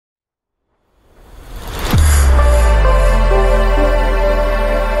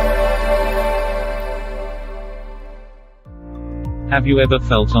Have you ever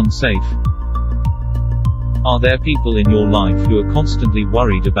felt unsafe? Are there people in your life who are constantly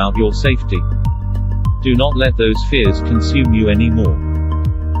worried about your safety? Do not let those fears consume you anymore.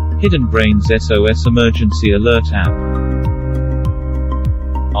 Hidden Brain's SOS Emergency Alert app.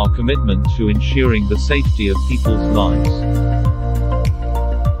 Our commitment to ensuring the safety of people's lives.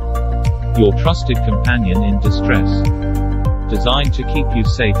 Your trusted companion in distress. Designed to keep you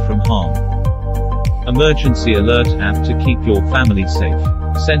safe from harm. Emergency Alert app to keep your family safe.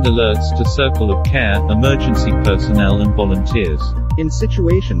 Send alerts to Circle of Care, emergency personnel and volunteers. In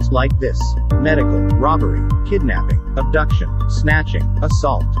situations like this: medical, robbery, kidnapping, abduction, snatching,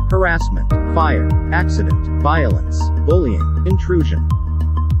 assault, harassment, fire, accident, violence, bullying, intrusion.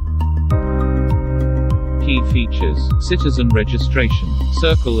 Key features: citizen registration,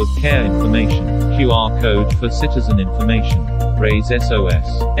 Circle of Care information, QR code for citizen information, raise SOS,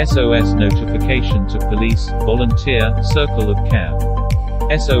 SOS notification to police, volunteer, Circle of Care,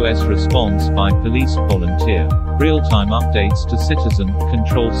 SOS Response by police, volunteer, real-time updates to citizen,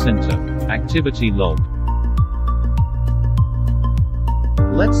 control center, activity log.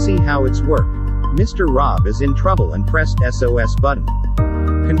 Let's see how it's work. Mr. Rob is in trouble and pressed SOS button.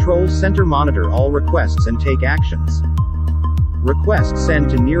 Control center monitor all requests and take actions. Request send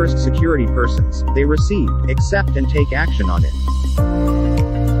to nearest security persons. They received, accept and take action on it.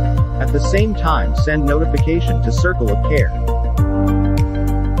 At the same time send notification to Circle of Care.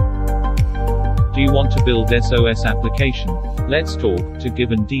 Do you want to build SOS application? Let's talk to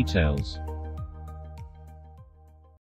given details.